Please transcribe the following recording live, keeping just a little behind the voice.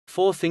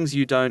4 things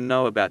you don't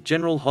know about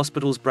General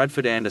Hospital's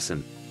Bradford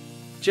Anderson.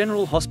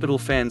 General Hospital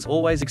fans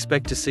always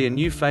expect to see a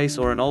new face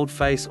or an old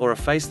face or a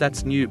face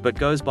that's new but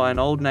goes by an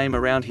old name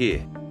around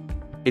here.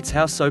 It's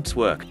how soaps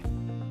work.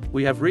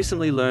 We have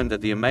recently learned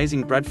that the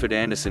amazing Bradford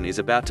Anderson is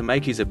about to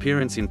make his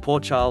appearance in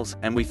Port Charles,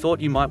 and we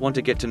thought you might want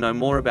to get to know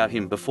more about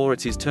him before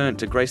it's his turn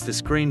to grace the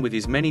screen with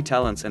his many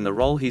talents and the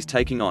role he's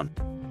taking on.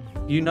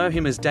 You know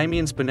him as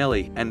Damian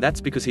Spinelli, and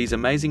that's because he's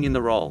amazing in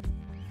the role.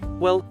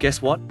 Well,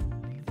 guess what?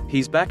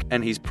 He's back,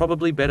 and he's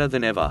probably better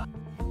than ever.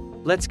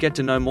 Let's get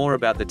to know more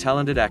about the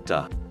talented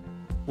actor.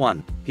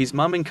 1. His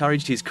mum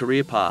encouraged his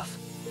career path.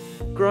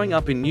 Growing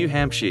up in New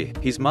Hampshire,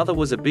 his mother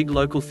was a big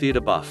local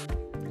theatre buff.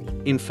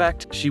 In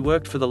fact, she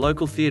worked for the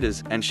local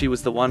theatres, and she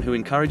was the one who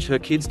encouraged her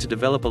kids to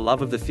develop a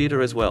love of the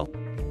theatre as well.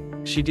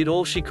 She did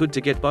all she could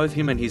to get both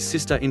him and his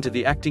sister into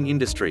the acting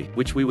industry,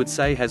 which we would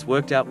say has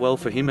worked out well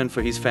for him and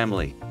for his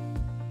family.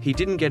 He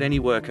didn't get any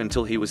work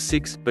until he was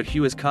 6, but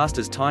Hugh was cast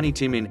as Tiny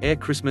Tim in A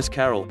Christmas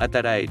Carol at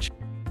that age.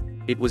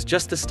 It was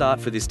just the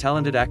start for this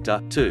talented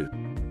actor, too.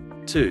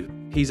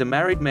 2. He's a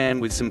married man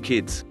with some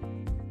kids.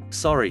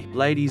 Sorry,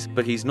 ladies,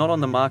 but he's not on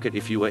the market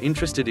if you are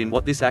interested in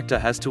what this actor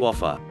has to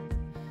offer.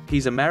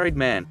 He's a married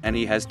man, and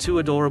he has 2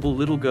 adorable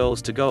little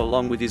girls to go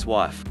along with his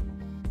wife.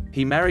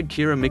 He married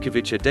Kira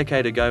Mikovic a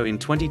decade ago in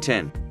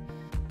 2010.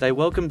 They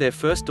welcomed their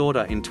first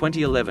daughter in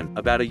 2011,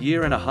 about a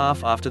year and a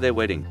half after their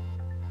wedding.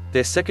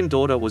 Their second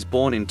daughter was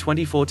born in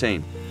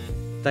 2014.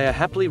 They are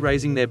happily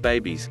raising their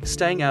babies,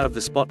 staying out of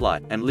the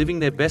spotlight, and living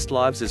their best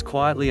lives as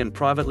quietly and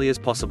privately as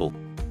possible.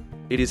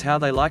 It is how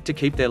they like to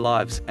keep their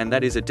lives, and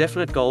that is a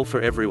definite goal for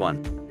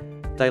everyone.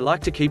 They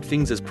like to keep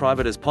things as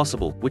private as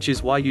possible, which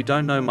is why you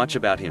don't know much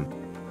about him.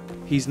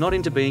 He's not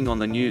into being on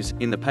the news,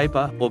 in the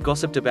paper, or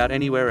gossiped about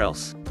anywhere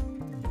else.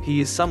 He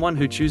is someone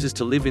who chooses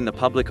to live in the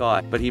public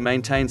eye, but he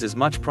maintains as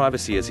much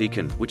privacy as he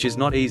can, which is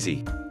not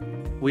easy.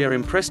 We are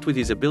impressed with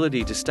his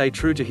ability to stay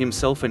true to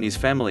himself and his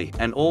family,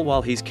 and all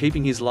while he's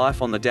keeping his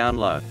life on the down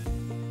low.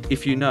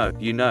 If you know,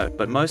 you know,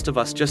 but most of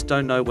us just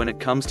don't know when it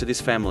comes to this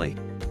family.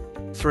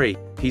 3.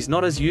 He's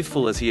not as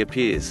youthful as he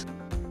appears.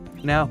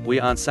 Now, we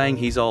aren't saying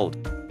he's old.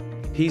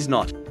 He's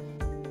not.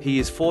 He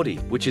is 40,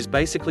 which is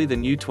basically the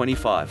new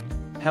 25.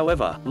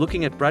 However,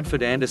 looking at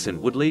Bradford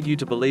Anderson would lead you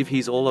to believe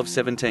he's all of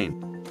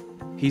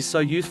 17. He's so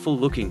youthful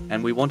looking,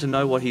 and we want to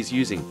know what he's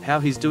using, how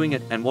he's doing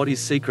it, and what his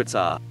secrets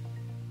are.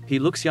 He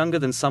looks younger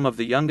than some of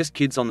the youngest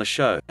kids on the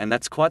show, and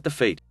that's quite the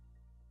feat.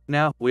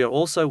 Now, we are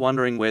also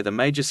wondering where the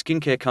major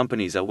skincare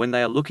companies are when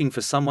they are looking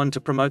for someone to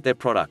promote their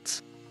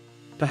products.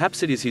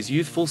 Perhaps it is his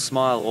youthful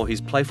smile or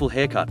his playful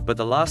haircut, but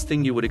the last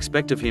thing you would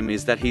expect of him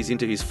is that he's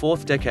into his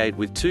 4th decade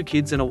with 2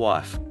 kids and a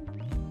wife.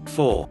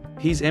 4.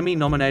 He's Emmy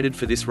nominated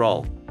for this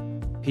role.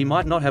 He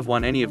might not have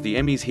won any of the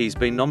Emmys he's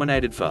been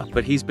nominated for,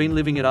 but he's been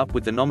living it up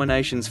with the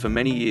nominations for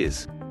many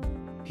years.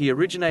 He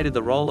originated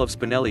the role of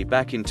Spinelli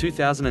back in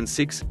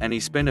 2006, and he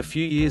spent a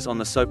few years on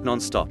the soap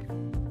non-stop.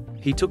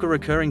 He took a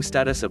recurring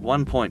status at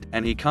one point,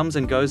 and he comes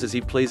and goes as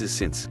he pleases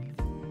since.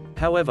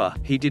 However,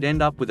 he did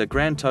end up with a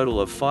grand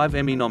total of 5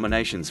 Emmy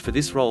nominations for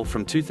this role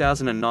from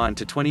 2009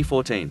 to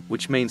 2014,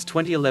 which means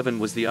 2011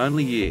 was the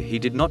only year he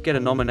did not get a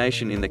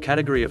nomination in the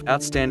category of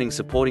Outstanding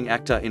Supporting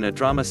Actor in a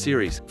Drama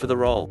Series for the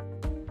role.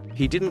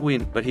 He didn't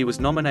win, but he was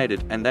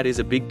nominated, and that is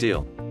a big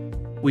deal.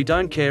 We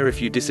don't care if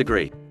you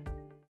disagree.